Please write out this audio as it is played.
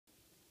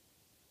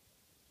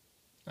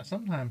Now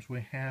sometimes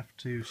we have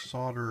to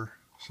solder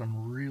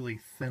some really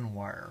thin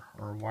wire,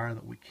 or wire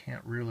that we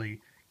can't really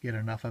get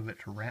enough of it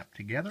to wrap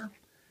together.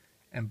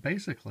 And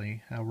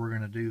basically how we're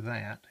going to do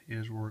that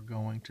is we're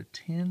going to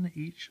tin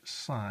each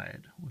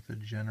side with a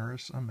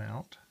generous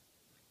amount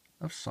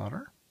of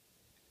solder.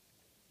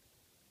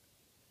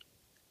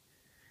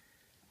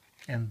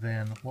 And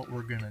then what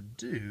we're going to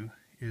do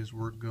is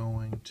we're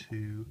going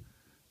to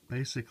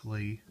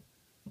basically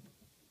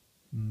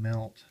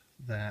melt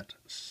that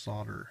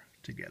solder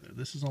together.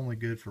 This is only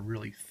good for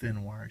really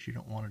thin wires. You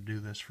don't want to do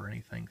this for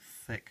anything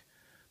thick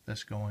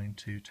that's going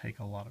to take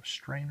a lot of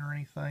strain or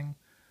anything.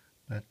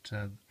 But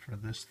for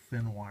this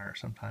thin wire,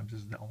 sometimes this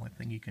is the only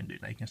thing you can do.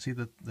 Now you can see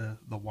that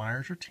the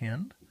wires are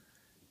tinned,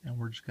 and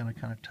we're just going to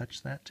kind of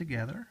touch that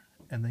together,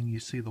 and then you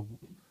see the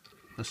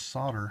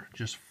solder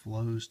just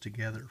flows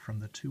together from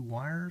the two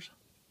wires,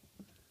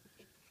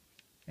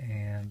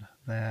 and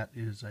that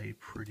is a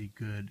pretty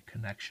good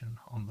connection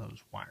on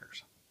those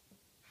wires.